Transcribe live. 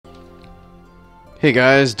Hey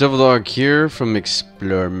guys, Devildog here from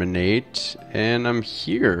Explorminate, and I'm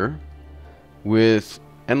here with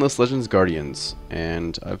Endless Legends Guardians,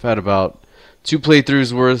 and I've had about 2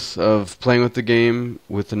 playthroughs worth of playing with the game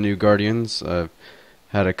with the new Guardians. I've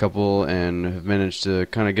had a couple and have managed to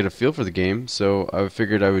kind of get a feel for the game, so I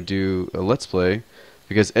figured I would do a Let's Play,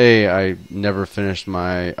 because A, I never finished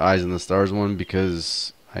my Eyes on the Stars one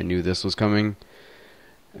because I knew this was coming,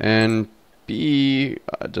 and B,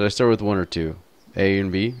 did I start with 1 or 2? A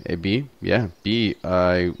and B? A, B? Yeah, B,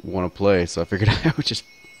 I want to play, so I figured I would just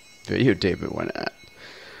videotape it. Why not?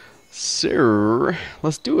 So,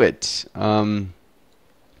 let's do it.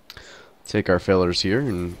 Take our fellers here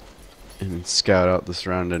and scout out the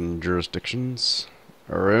surrounding jurisdictions.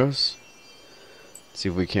 Areas. See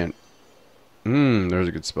if we can't... there's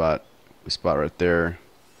a good spot. We spot right there.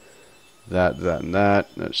 That, and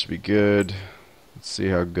that. That should be good. Let's see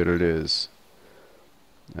how good it is.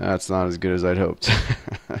 That's not as good as I'd hoped.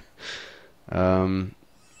 That's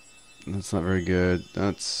not very good.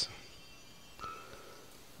 That's...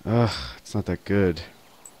 it's not that good.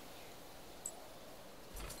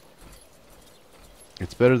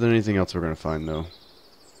 It's better than anything else we're gonna find, though.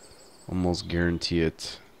 Almost guarantee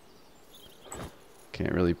it.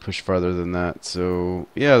 Can't really push farther than that, so...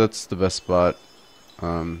 yeah, that's the best spot.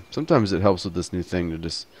 Sometimes it helps with this new thing to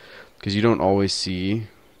just... because you don't always see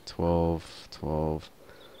 12...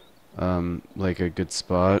 like a good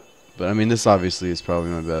spot, but I mean this obviously is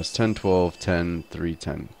probably my best. 10, 12, 10, 3,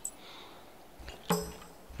 10,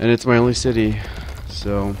 and it's my only city,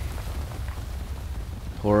 so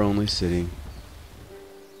poor only city.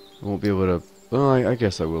 I won't be able to, well, I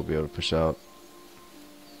guess I will be able to push out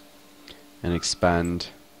and expand.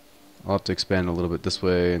 I'll have to expand a little bit this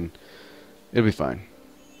way and it'll be fine,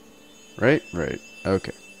 right?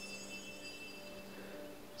 Okay,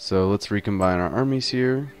 so let's recombine our armies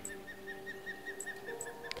here.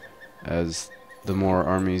 As the more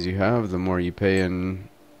armies you have, the more you pay in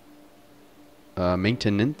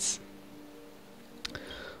maintenance.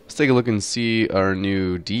 Let's take a look and see our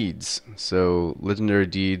new deeds. So, legendary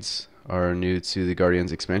deeds are new to the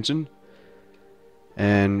Guardians expansion.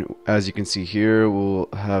 And as you can see here, we'll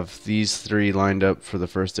have these 3 lined up for the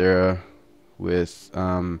first era, with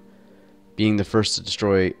being the first to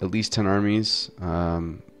destroy at least 10 armies,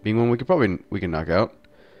 being one we can knock out.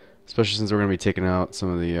 Especially since we're going to be taking out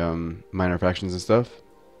some of the minor factions and stuff.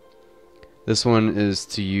 This one is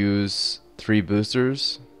to use 3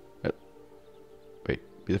 boosters. Be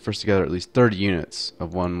the first to gather at least 30 units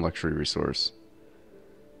of 1 luxury resource.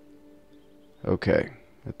 Okay,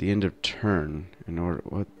 at the end of turn, in order,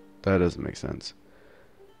 what? That doesn't make sense.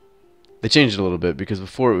 They changed it a little bit because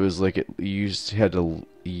before it was like you had to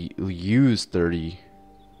use 30,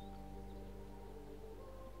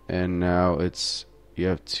 and now it's you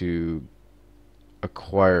have to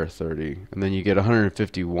acquire 30, and then you get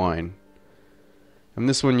 150 wine. And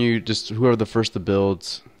this one, you just, whoever the first to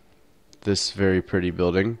build this very pretty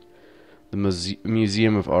building, the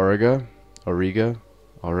Museum of Auriga,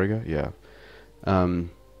 yeah.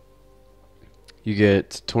 You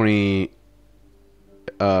get 20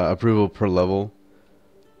 approval per level,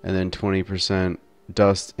 and then 20%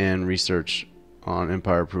 dust and research on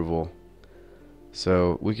Empire approval.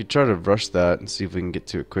 So we could try to rush that and see if we can get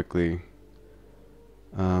to it quickly.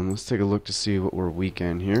 Let's take a look to see what we're weak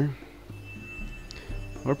in here.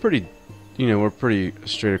 We're pretty, we're pretty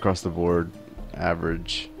straight across the board,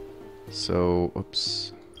 average. So,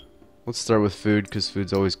 oops. Let's start with food, because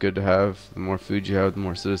food's always good to have. The more food you have, the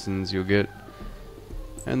more citizens you'll get.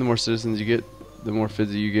 And the more citizens you get, the more food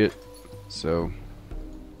you get. So,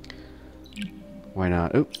 why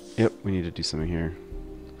not? Oh, yep, we need to do something here.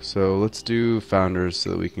 So let's do founders so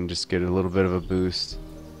that we can just get a little bit of a boost.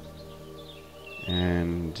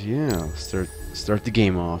 And yeah, start the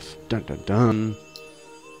game off. Dun dun dun.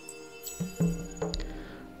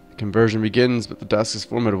 The conversion begins, but the task is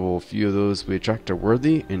formidable. Few of those we attract are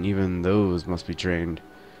worthy, and even those must be trained.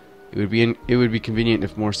 It would be convenient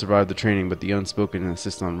if more survived the training, but the unspoken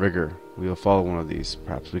insist on rigor. We will follow one of these.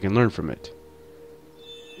 Perhaps we can learn from it.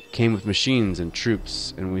 Came with machines and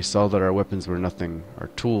troops, and we saw that our weapons were nothing. Our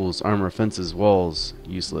tools, armor, fences, walls,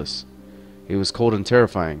 useless. It was cold and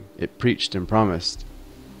terrifying. It preached and promised,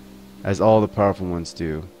 as all the powerful ones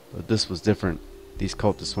do. But this was different. These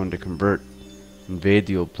cultists wanted to convert, invade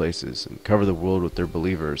the old places, and cover the world with their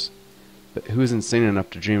believers. But who is insane enough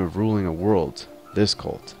to dream of ruling a world? This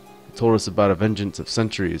cult. It told us about a vengeance of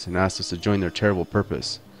centuries and asked us to join their terrible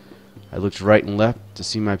purpose. I looked right and left to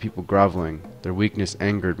see my people groveling. Their weakness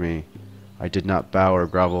angered me. I did not bow or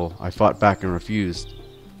grovel. I fought back and refused.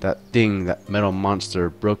 That thing, that metal monster,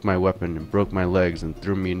 broke my weapon and broke my legs and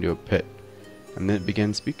threw me into a pit. And then it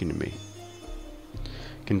began speaking to me.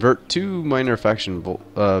 Convert 2 minor faction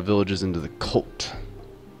villages into the cult.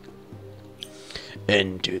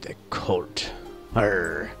 Into the cult.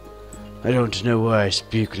 Arr. I don't know why I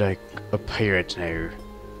speak like a pirate now.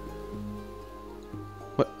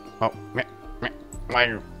 What? Oh,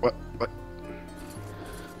 what?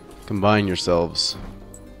 Combine yourselves.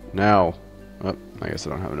 Now. Oh, I guess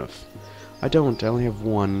I don't have enough. I only have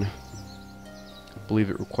 1. I believe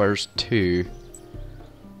it requires 2.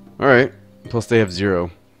 Alright. Plus they have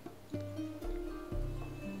 0.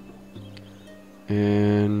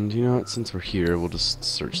 And you know what, since we're here, we'll just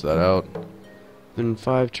search that out. Then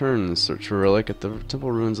 5 turns, search for a relic at the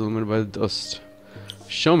temple ruins illuminated by the dust.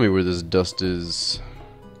 Show me where this dust is.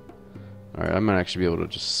 Alright, I might actually be able to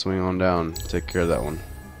just swing on down, take care of that one.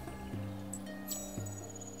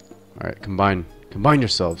 Alright, combine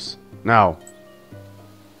yourselves, now!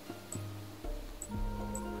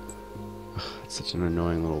 Ugh, it's such an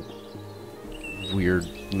annoying little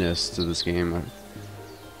weirdness to this game.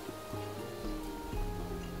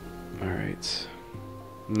 Alright.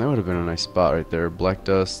 That would have been a nice spot right there. Black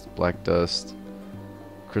dust,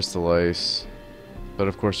 crystal ice. But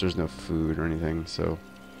of course there's no food or anything, so...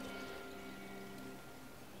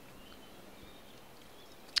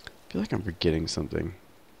 I feel like I'm forgetting something.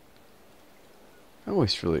 I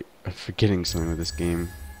always feel like I'm forgetting something with this game.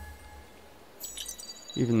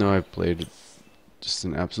 Even though I've played just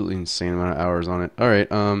an absolutely insane amount of hours on it. Alright,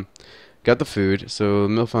 got the food, so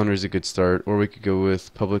Mill Foundry is a good start, or we could go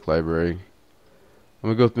with Public Library. I'm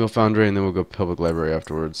going to go with Mill Foundry, and then we'll go Public Library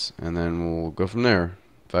afterwards, and then we'll go from there.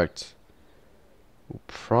 In fact, we'll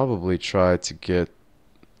probably try to get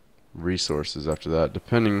resources after that,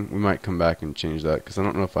 depending. We might come back and change that, because I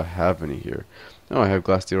don't know if I have any here. No, I have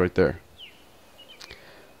glass steel right there.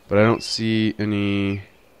 But I don't see any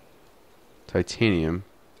titanium,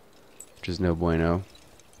 which is no bueno.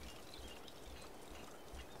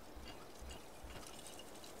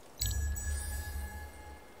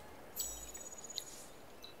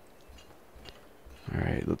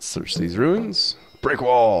 Alright, let's search these ruins. Break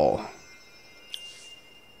wall!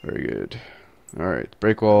 Very good. Alright,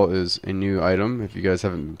 break wall is a new item, if you guys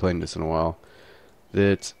haven't been playing this in a while.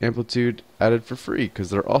 That's amplitude added for free, because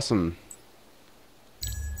they're awesome.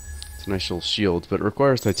 It's a nice little shield, but it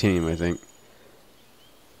requires titanium, I think.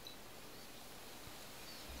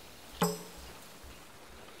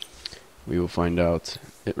 We will find out.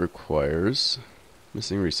 It requires...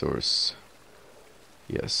 missing resource.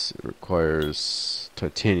 Yes, it requires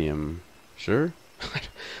titanium. Sure?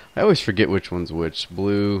 I always forget which one's which.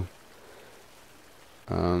 Blue.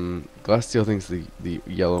 Glass steel think's the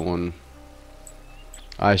yellow one.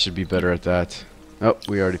 I should be better at that. Oh,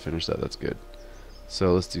 we already finished that. That's good.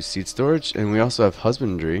 So let's do seed storage. And we also have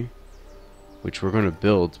husbandry, which we're going to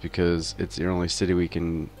build because it's the only city we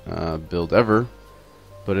can build ever.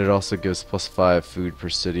 But it also gives +5 food per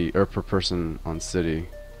city, or per person on city.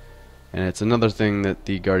 And it's another thing that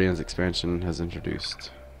the Guardians expansion has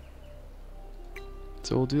introduced.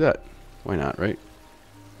 So we'll do that. Why not, right?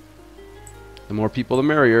 The more people, the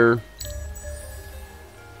merrier.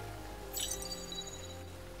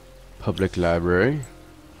 Public library.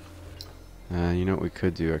 You know what we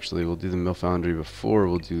could do, actually? We'll do the mill foundry before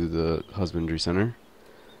we'll do the husbandry center.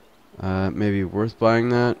 Maybe worth buying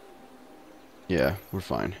that? Yeah, we're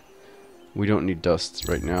fine. We don't need dust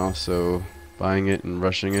right now, so... buying it and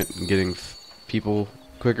rushing it and getting people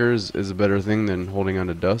quicker is a better thing than holding on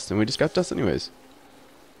to dust. And we just got dust anyways.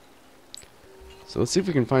 So let's see if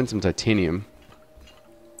we can find some titanium.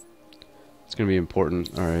 It's going to be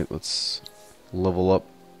important. Alright, let's level up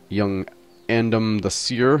young Andom the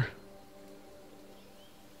Seer.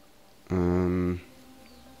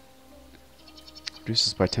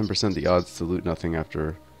 Reduces by 10% the odds to loot nothing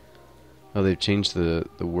after... oh, they've changed the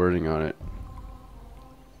wording on it.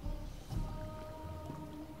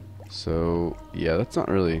 So, yeah, that's not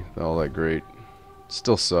really all that great.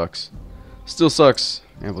 Still sucks. Still sucks,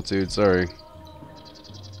 Amplitude, sorry.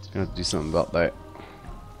 Gonna have to do something about that.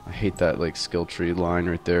 I hate that, like, skill tree line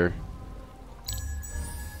right there.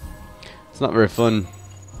 It's not very fun.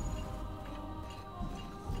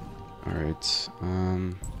 Alright,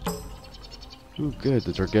 ooh, good,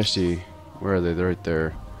 the Dorgeshi. Where are they? They're right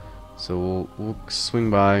there. So we'll swing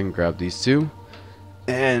by and grab these two.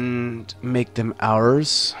 And make them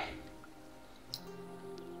ours.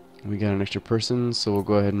 We got an extra person, so we'll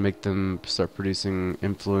go ahead and make them start producing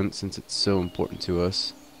influence since it's so important to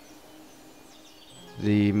us.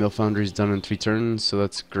 The mill foundry's done in 3 turns, so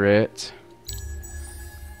that's great.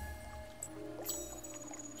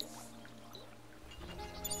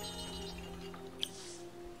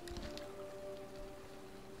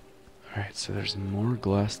 Alright, so there's more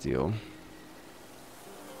glass steel.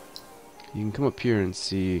 You can come up here and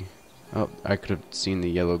see... Oh, I could have seen the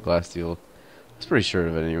yellow glass steel. I was pretty sure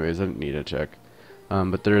of it anyways, I didn't need to check.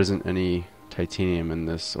 But there isn't any titanium in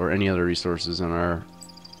this, or any other resources in our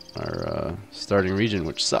starting region,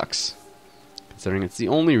 which sucks. Considering it's the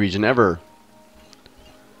only region ever.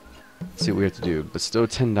 Let's see what we have to do. Bestow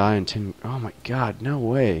 10 dye and 10... Oh my god, no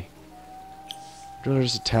way. I'd rather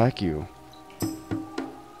just attack you. I'm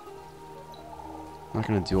not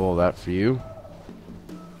gonna do all that for you.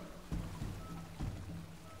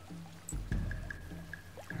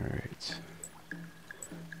 Alright.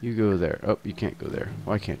 You go there. Oh, you can't go there.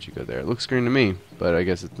 Why can't you go there? It looks green to me, but I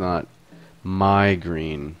guess it's not my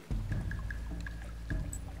green.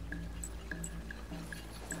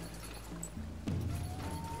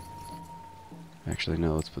 Actually,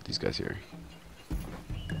 no, let's put these guys here.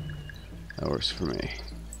 That works for me.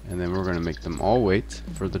 And then we're going to make them all wait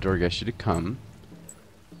for the Dorgeshi to come,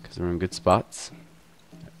 because they're in good spots.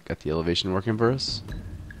 Got the elevation working for us.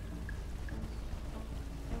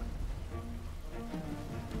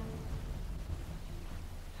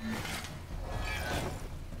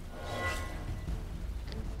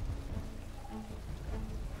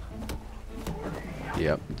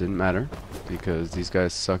 Yep, didn't matter, because these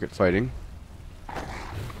guys suck at fighting.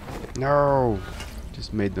 No!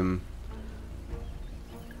 Just made them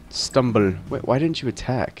stumble. Wait, why didn't you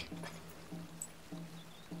attack?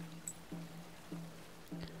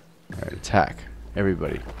 Alright, attack.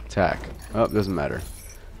 Everybody, attack. Oh, doesn't matter.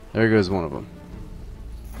 There goes one of them.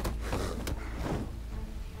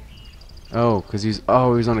 Oh, because he's...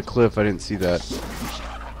 Oh, he's on a cliff. I didn't see that.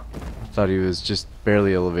 I thought he was just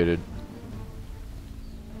barely elevated.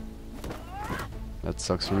 That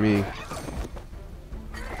sucks for me.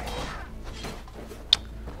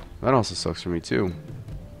 That also sucks for me too.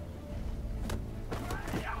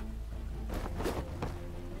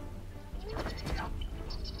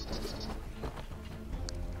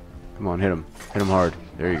 Come on, hit him. Hit him hard.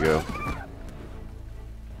 There you go. You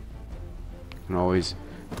can always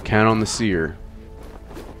count on the seer.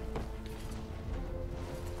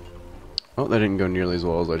 Oh, that didn't go nearly as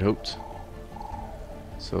well as I'd hoped.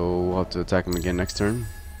 So we'll have to attack him again next turn.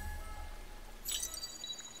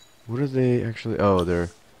 What are they actually... Oh, they're...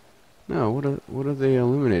 No, what are they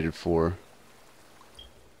illuminated for?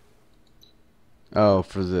 Oh,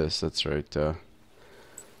 for this, that's right.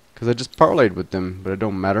 Because I just parlayed with them, but it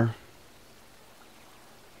don't matter.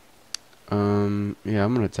 Yeah,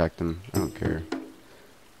 I'm gonna attack them. I don't care.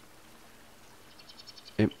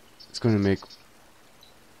 It's going to make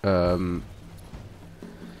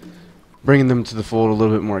bringing them to the fold a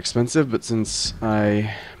little bit more expensive, but since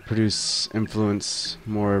I produce influence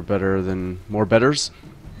more betters,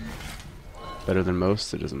 better than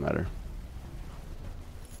most, it doesn't matter.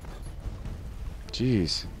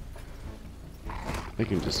 Jeez. They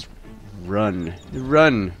can just run.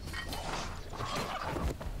 Run!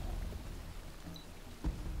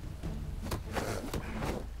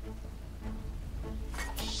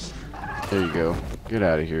 There you go. Get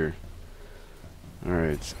out of here.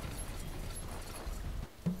 Alright.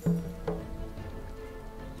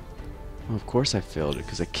 Well, of course I failed it,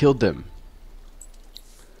 because I killed them.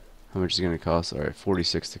 How much is it going to cost? Alright,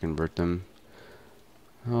 46 to convert them.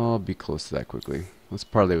 I'll be close to that quickly. Let's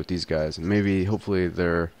parlay with these guys. And maybe, hopefully,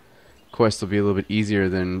 their quest will be a little bit easier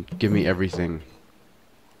than give me everything.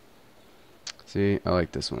 See, I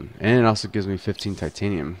like this one. And it also gives me 15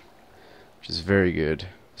 titanium, which is very good.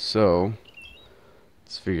 So,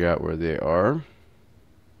 let's figure out where they are.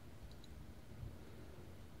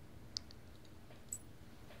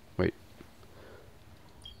 Wait.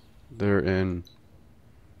 They're in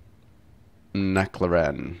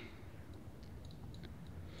Naklaran.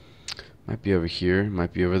 Might be over here,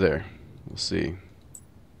 might be over there. We'll see.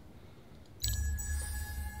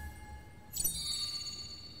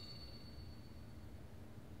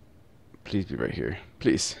 Please be right here.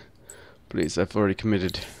 Please. Please, I've already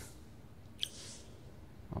committed.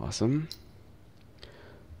 Awesome.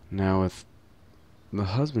 Now with the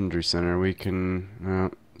husbandry center we can... No,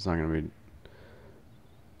 it's not going to be...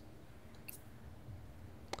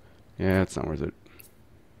 Yeah, it's not worth it.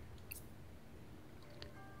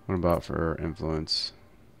 What about for influence?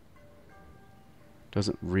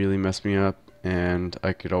 Doesn't really mess me up, and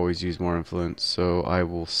I could always use more influence, so I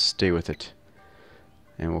will stay with it.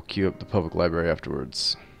 And we'll queue up the public library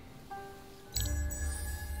afterwards.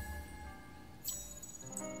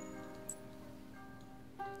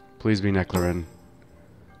 Please be Neclarin.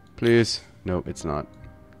 Please. Nope, it's not.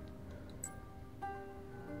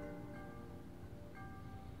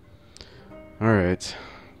 Alright.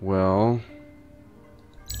 Well,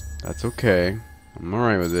 That's okay. I'm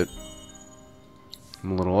alright with it.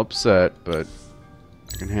 I'm a little upset, but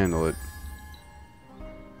I can handle it.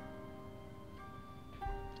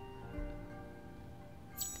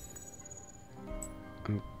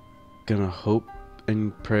 I'm gonna hope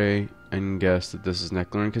and pray and guess that this is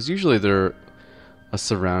Necklarin, because usually they're a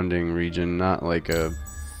surrounding region, not like a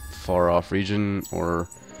far off region or,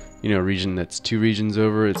 you know, a region that's 2 regions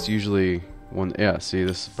over. It's usually one. Yeah, see,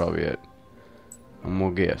 this is probably it. I'm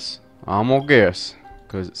gonna guess.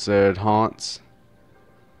 Because it said haunts.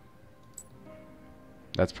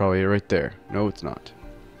 That's probably it right there. No, it's not.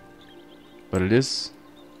 But it is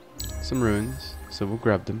some ruins, so we'll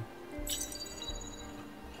grab them.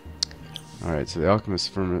 Alright, so the alchemist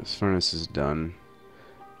furnace is done.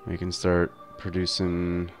 We can start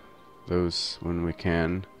producing those when we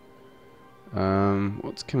can.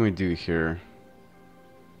 What can we do here?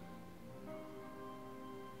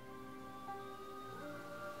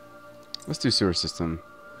 Let's do sewer system.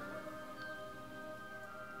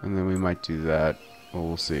 And then we might do that. Well,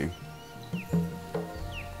 we'll see.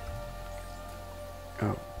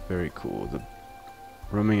 Oh, very cool. The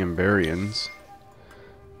roaming Emberians.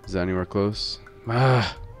 Is that anywhere close?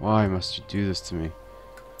 Ah, why must you do this to me?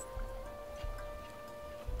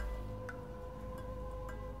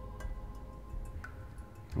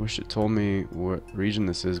 I wish it told me what region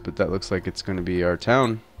this is, but that looks like it's going to be our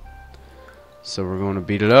town. So we're going to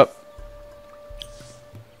beat it up.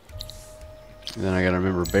 And then I gotta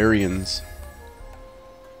remember Barians.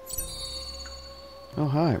 Oh,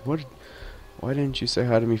 hi. Why didn't you say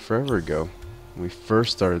hi to me forever ago? When we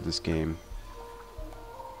first started this game.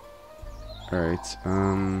 Alright,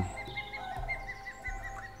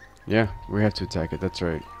 yeah, we have to attack it, that's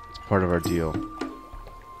right. It's part of our deal.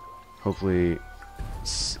 Hopefully,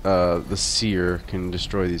 the seer can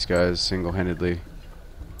destroy these guys single-handedly.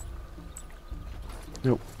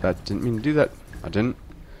 Nope, that didn't mean to do that. I didn't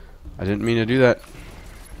mean to do that.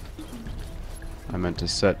 I meant to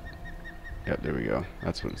set... Yep, there we go.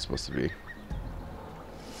 That's what it's supposed to be.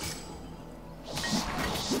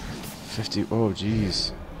 50... Oh,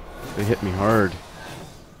 jeez. They hit me hard.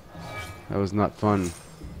 That was not fun.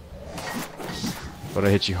 But I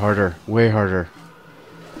hit you harder. Way harder.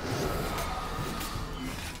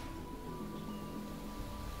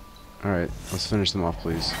 Alright, let's finish them off,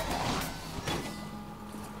 please.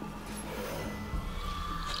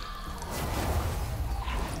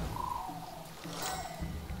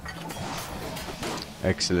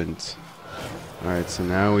 Excellent. Alright, so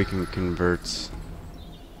now we can convert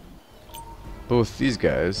both these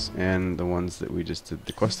guys and the ones that we just did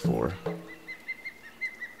the quest for.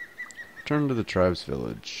 Return to the tribe's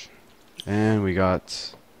village. And we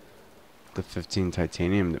got the 15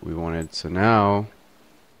 titanium that we wanted. So now,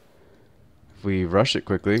 if we rush it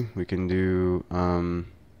quickly, we can do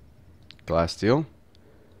glass steel.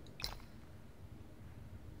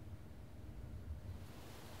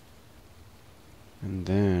 And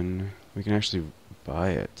then we can actually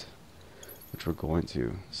buy it, which we're going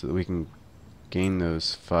to, so that we can gain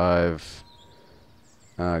those 5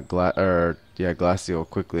 glass steel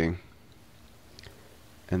quickly.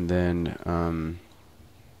 And then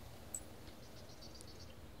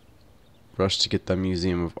rush to get the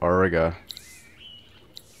Museum of Auriga.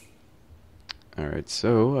 Alright,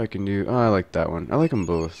 so I can do... Oh, I like that one. I like them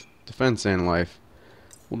both. Defense and life.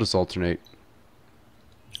 We'll just alternate.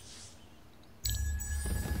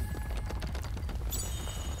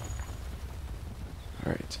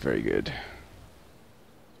 Alright, very good.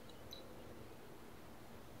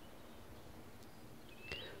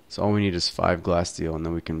 So all we need is 5 glass steel, and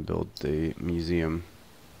then we can build the museum.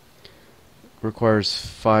 Requires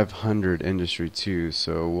 500 industry too,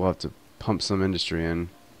 so we'll have to pump some industry in,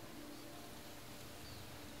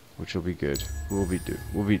 which will be good. We'll do it.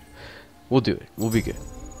 We'll be good.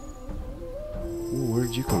 Ooh, where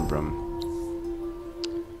did you come from?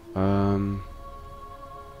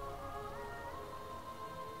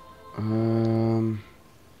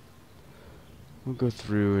 We'll go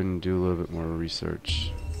through and do a little bit more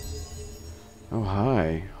research. Oh,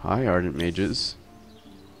 hi. Hi, Ardent Mages.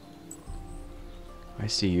 I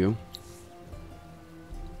see you.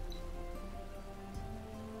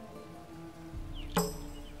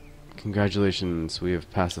 Congratulations, we have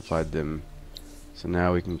pacified them. So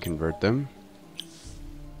now we can convert them.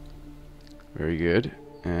 Very good.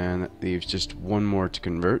 And that leaves just one more to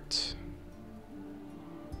convert.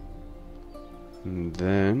 And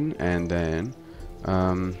then,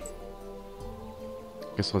 I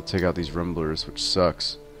guess I'll take out these rumblers, which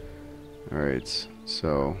sucks. Alright,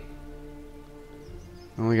 so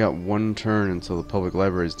I only got one turn until the public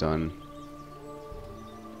library is done.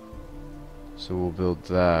 So we'll build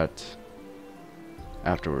that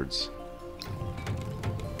afterwards.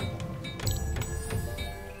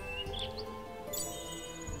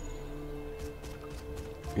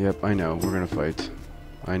 Yep, I know. We're gonna fight.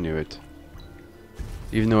 I knew it.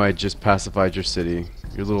 Even though I just pacified your city,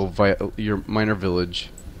 your minor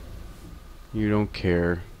village. You don't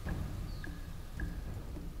care.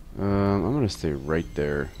 I'm gonna stay right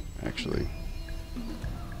there, actually.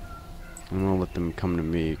 I'm gonna let them come to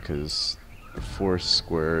me, because the fourth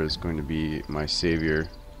square is going to be my savior.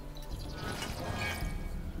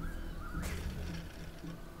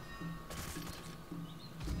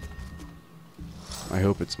 I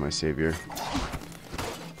hope it's my savior.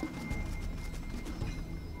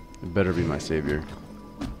 It better be my savior.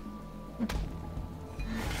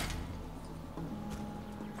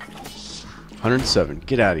 $107.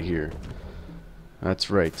 Get out of here. That's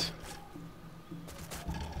right.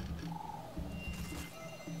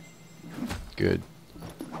 Good.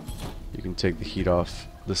 You can take the heat off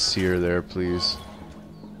the sear there, please.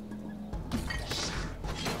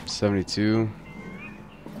 72.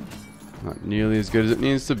 Not nearly as good as it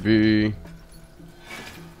needs to be.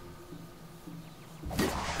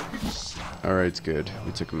 Alright, it's good.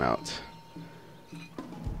 We took him out.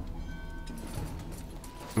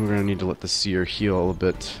 We're gonna need to let the seer heal a little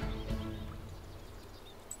bit.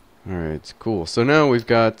 Alright, cool. So now we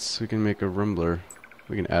can make a rumbler.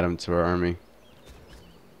 We can add him to our army.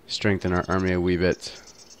 Strengthen our army a wee bit.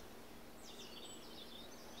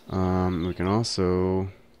 We can also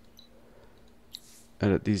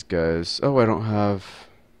edit these guys. Oh, I don't have...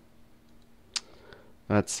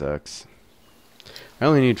 That sucks. I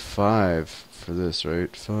only need 5 for this,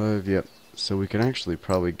 right? 5, yep. So we can actually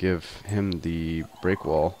probably give him the break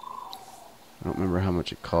wall. I don't remember how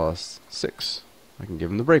much it costs. 6. I can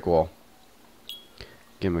give him the break wall.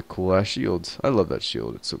 Give him a cool ass shield. I love that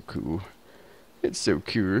shield. It's so cool. It's so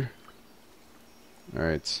cool.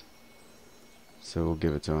 Alright. So we'll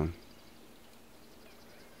give it to him.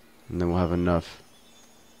 And then we'll have enough.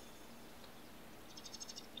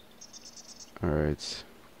 Alright.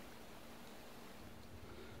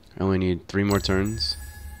 I only need 3 more turns.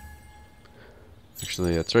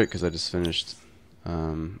 Actually, that's right, because I just finished.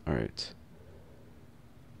 Alright.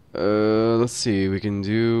 Let's see. We can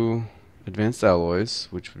do advanced alloys,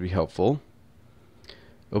 which would be helpful.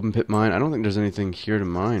 Open pit mine. I don't think there's anything here to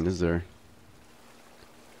mine, is there?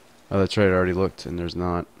 Oh, that's right. I already looked, and there's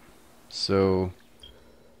not. So,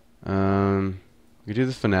 we do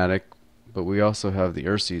the fanatic, but we also have the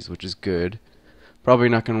Ursies, which is good. Probably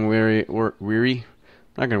not going to weary.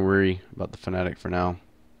 Not going to worry about the fanatic for now.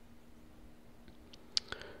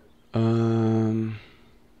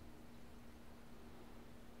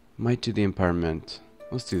 Might do the empowerment.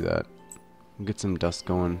 Let's do that. We'll get some dust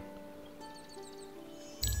going.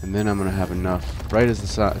 And then I'm going to have enough. Right as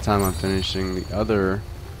the time I'm finishing the other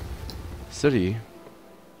city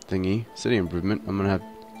thingy, city improvement, I'm going to have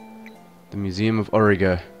the Museum of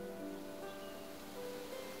Auriga.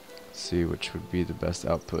 Let's see which would be the best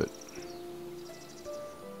output.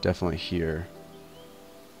 Definitely here.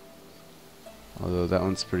 Although that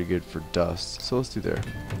one's pretty good for dust. So let's do there.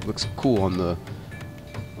 Looks cool on the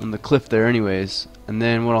cliff there anyways. And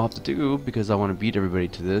then what I'll have to do, because I want to beat everybody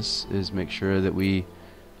to this, is make sure that we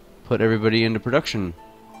put everybody into production.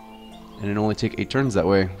 And it only take 8 turns that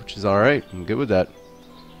way, which is alright. I'm good with that.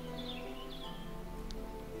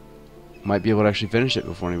 Might be able to actually finish it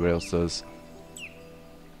before anybody else does.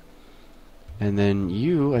 And then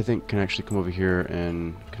you, I think, can actually come over here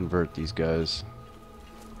and convert these guys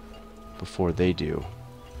before they do.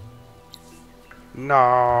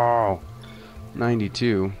 No!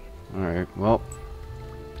 92. Alright, well,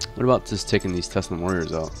 what about just taking these Tesla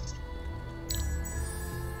warriors out?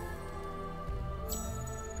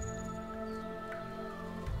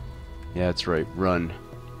 Yeah, that's right. Run.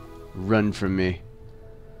 Run from me.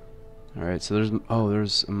 Alright, so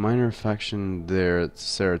there's a minor faction there. It's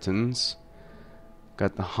Saracens.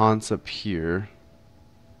 Got the Hans up here.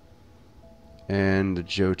 And the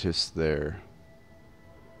Jotis there.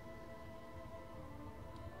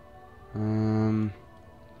 I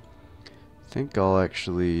think I'll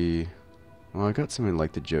actually... Well, I got something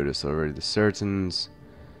like the Jotis already. The Saracens...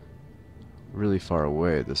 really far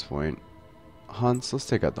away at this point. Hans, let's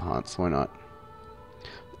take out the Hans. Why not?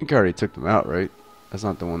 I think I already took them out, right? That's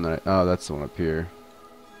not the one that I... Oh, that's the one up here.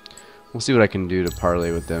 We'll see what I can do to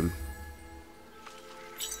parlay with them.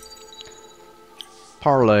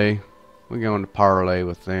 Parlay. We're going to parlay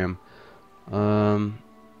with them.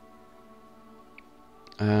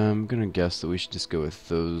 I'm gonna guess that we should just go with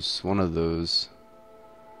those. One of those.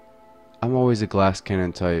 I'm always a glass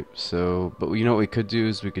cannon type, so... But you know what we could do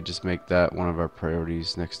is we could just make that one of our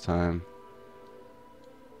priorities next time.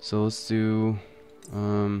 So let's do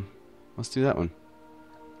that one.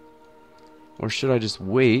 Or should I just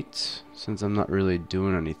wait, since I'm not really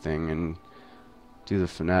doing anything, and do the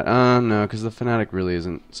Fanatic? No, because the Fanatic really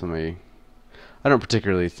isn't somebody... I don't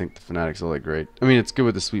particularly think the Fanatic's all that great. I mean, it's good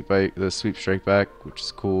with the sweep strike back, which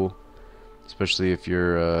is cool, especially if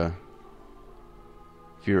you're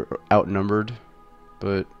outnumbered.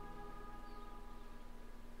 But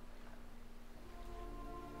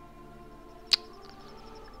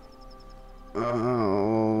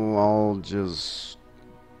I'll just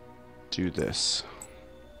do this.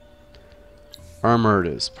 Armor it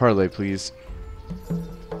is. Parlay, please.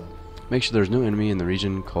 Make sure there's no enemy in the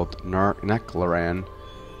region called Naklaran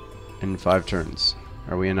in 5 turns.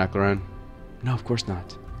 Are we in Naklaran? No, of course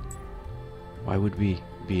not. Why would we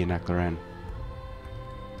be in Naklaran?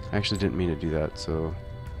 I actually didn't mean to do that, so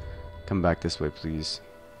come back this way, please.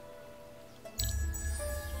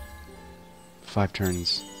 5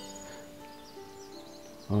 turns.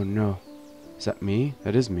 Oh no. Is that me?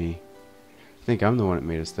 That is me. I think I'm the one that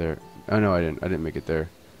made us there. Oh no, I didn't. I didn't make it there.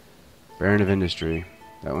 Baron of Industry.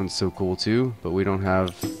 That one's so cool too, but we don't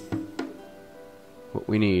have what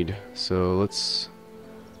we need. So let's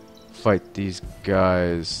fight these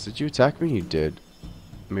guys. Did you attack me? You did.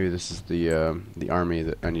 Maybe this is the army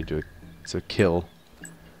that I need to kill.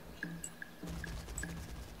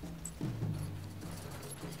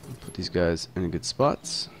 Put these guys in good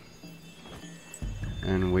spots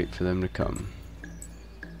and wait for them to come.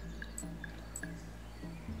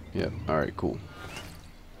 Yep. All right. Cool.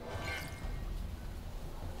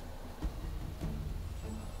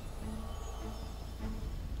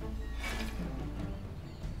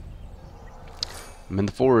 I'm in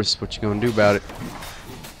the forest. What you gonna do about it?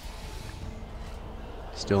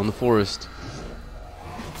 Still in the forest.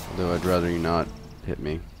 Although I'd rather you not hit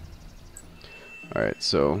me. Alright,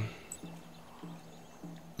 so...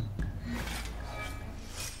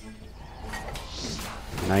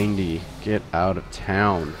 $90. Get out of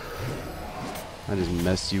town. I just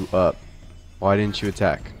messed you up. Why didn't you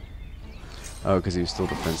attack? Oh, because he was still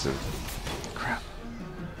defensive. Crap.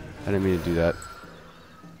 I didn't mean to do that.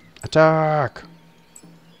 Attack!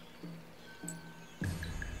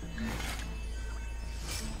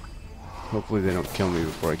 Hopefully they don't kill me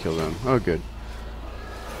before I kill them. Oh, good.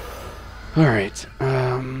 Alright.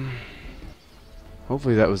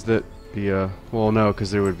 Hopefully that was it. Well, no,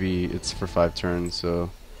 because there would be... It's for 5 turns,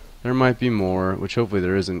 so... There might be more, which hopefully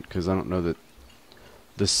there isn't, because I don't know that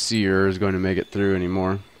the seer is going to make it through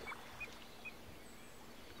anymore.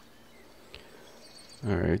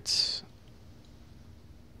 Alright.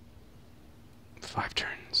 5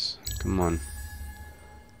 turns. Come on.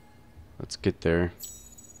 Let's get there.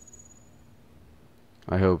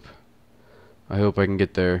 I hope I can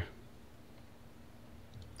get there.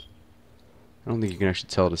 I don't think you can actually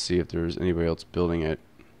tell to see if there's anybody else building it.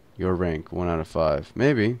 Your rank, 1 out of 5.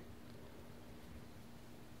 Maybe.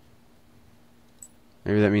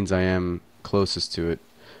 Maybe that means I am closest to it.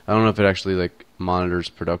 I don't know if it actually like monitors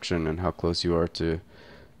production and how close you are to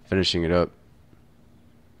finishing it up.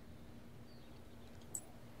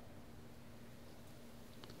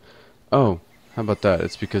 Oh, how about that?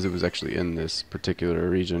 It's because it was actually in this particular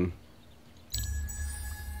region.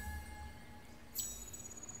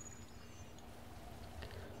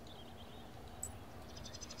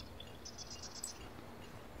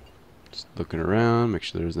 Just looking around, make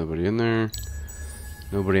sure there's nobody in there.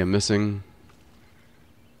 Nobody I'm missing.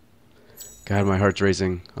 God, my heart's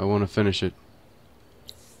racing. I want to finish it.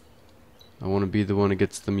 I want to be the one that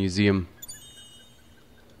gets the museum.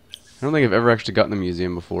 I don't think I've ever actually gotten the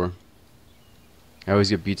museum before. I always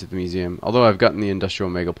get beat to the museum. Although I've gotten the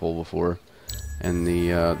industrial megapole before, and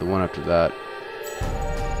the one after that.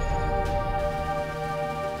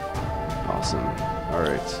 Awesome. All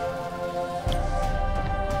right.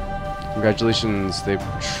 Congratulations. They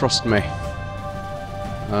trust me.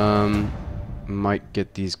 Might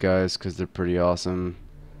get these guys because they're pretty awesome.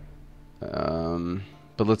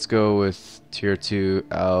 But let's go with tier 2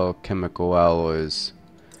 alchemical alloys,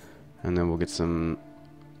 and then we'll get some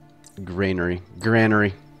granary,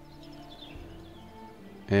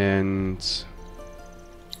 and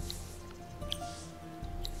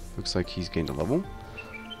looks like he's gained a level.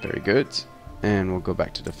 Very good. And we'll go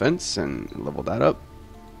back to defense and level that up.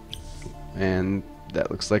 And that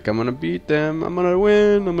looks like I'm gonna beat them. I'm gonna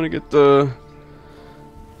win. I'm gonna get the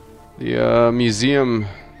museum.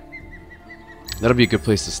 That'll be a good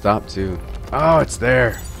place to stop too. Oh, it's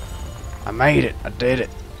there. I made it. I did it.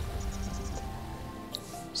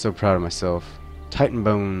 So proud of myself. Titan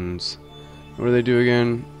bones. What do they do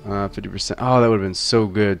again? 50%. Oh, that would have been so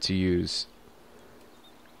good to use.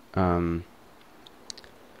 To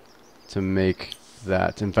make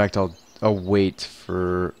that. In fact, I'll wait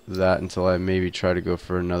for that until I maybe try to go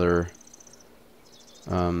for another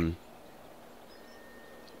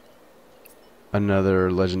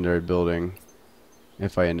another legendary building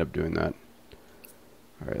if I end up doing that.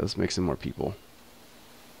 Alright, let's make some more people.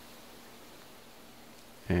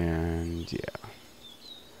 And yeah.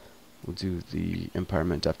 We'll do the Empire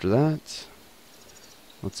Mint after that.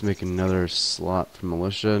 Let's make another slot for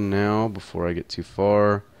militia now before I get too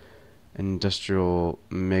far. Industrial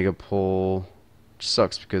megapole. Which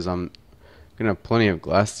sucks because I'm gonna have plenty of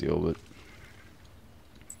glass steel, but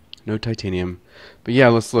no titanium. But yeah,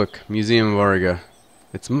 let's look. Museum of Ariga.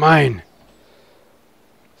 It's mine!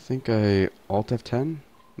 I think I Alt F10?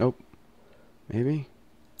 Nope. Maybe?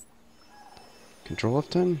 Control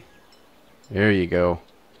F10? There you go.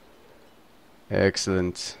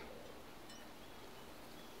 Excellent.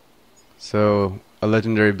 So, a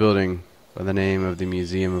legendary building by the name of the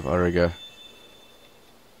Museum of Ariga.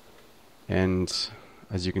 And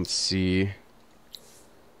as you can see,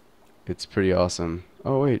 it's pretty awesome.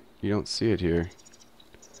 Oh wait, you don't see it here.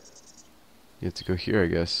 You have to go here, I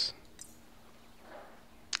guess.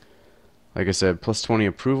 Like I said, plus 20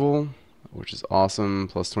 approval, which is awesome.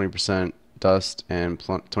 Plus 20% dust and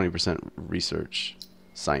 20% research,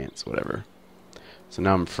 science, whatever. So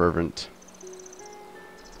now I'm fervent.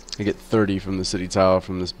 I get 30 from the city tile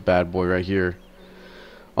from this bad boy right here.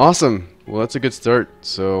 Awesome. Well, that's a good start.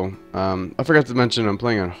 So I forgot to mention I'm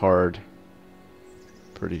playing on hard.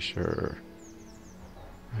 Pretty sure.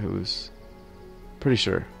 Pretty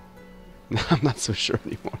sure. I'm not so sure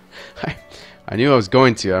anymore. I knew I was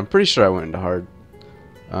going to. I'm pretty sure I went into hard.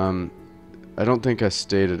 I don't think I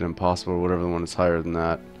stayed at impossible or whatever the one that's higher than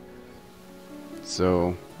that.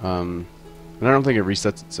 So, and I don't think it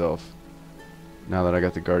resets itself now that I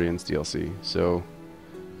got the Guardians DLC. So,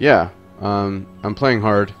 yeah, I'm playing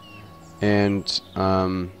hard, and yeah,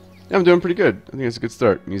 I'm doing pretty good. I think it's a good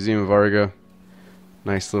start. Museum of Ariga,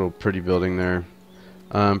 nice little pretty building there.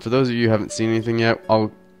 For those of you who haven't seen anything yet,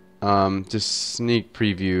 I'll just sneak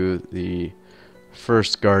preview the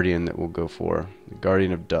first Guardian that we'll go for, the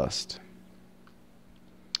Guardian of Dust.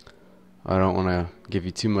 I don't want to give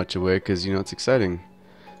you too much away because you know it's exciting.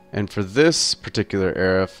 And for this particular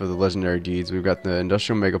era, for the legendary deeds, we've got the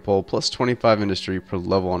Industrial Megapole plus 25 industry per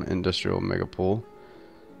level on Industrial Megapole.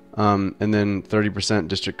 And then 30%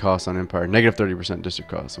 district cost on Empire, negative 30%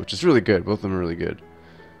 district cost, which is really good. Both of them are really good.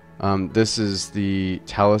 This is the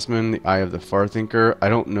Talisman, the Eye of the Farthinker. I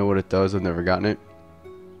don't know what it does. I've never gotten it.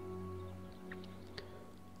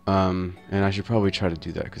 And I should probably try to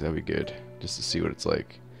do that because that'd be good, just to see what it's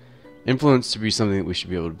like. Influence to be something that we should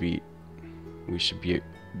be able to beat. We should be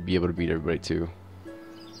able to beat everybody too.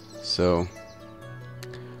 So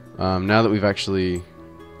now that we've actually,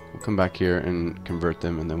 we'll come back here and convert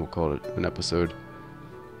them, and then we'll call it an episode.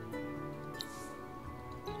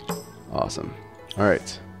 Awesome.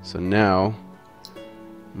 Alright, so now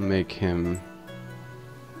make him,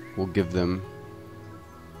 we'll give them,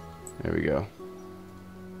 there we go.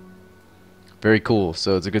 Very cool.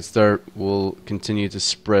 So it's a good start. We'll continue to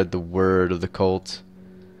spread the word of the cult.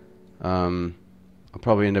 I'll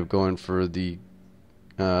probably end up going for the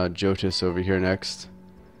Jotis over here next.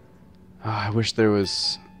 I wish there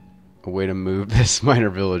was a way to move this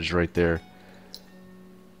minor village right there.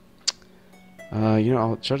 You know,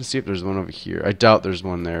 I'll try to see if there's one over here. I doubt there's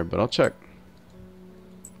one there, but I'll check.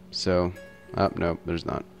 So, no, there's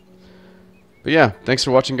not. But yeah, thanks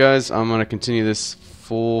for watching, guys. I'm going to continue this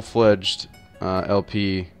full-fledged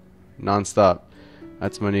LP non-stop.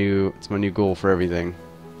 That's my new goal for everything.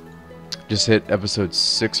 Just hit episode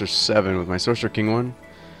 6 or 7 with my Sorcerer King one,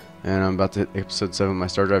 and I'm about to hit episode 7 with my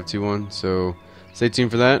Star Drive 2 one. So stay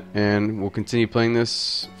tuned for that, and we'll continue playing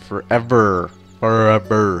this forever.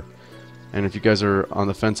 And if you guys are on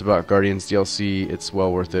the fence about Guardians DLC, it's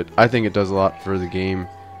well worth it. I think it does a lot for the game.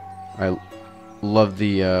 I love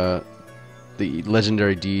the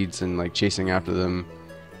legendary deeds and like chasing after them.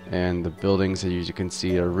 And the buildings, as you can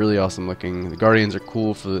see, are really awesome looking. The Guardians are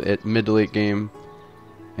cool for the mid to late game.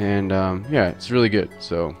 And yeah, it's really good.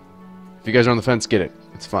 So if you guys are on the fence, get it.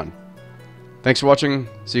 It's fun. Thanks for watching.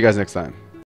 See you guys next time.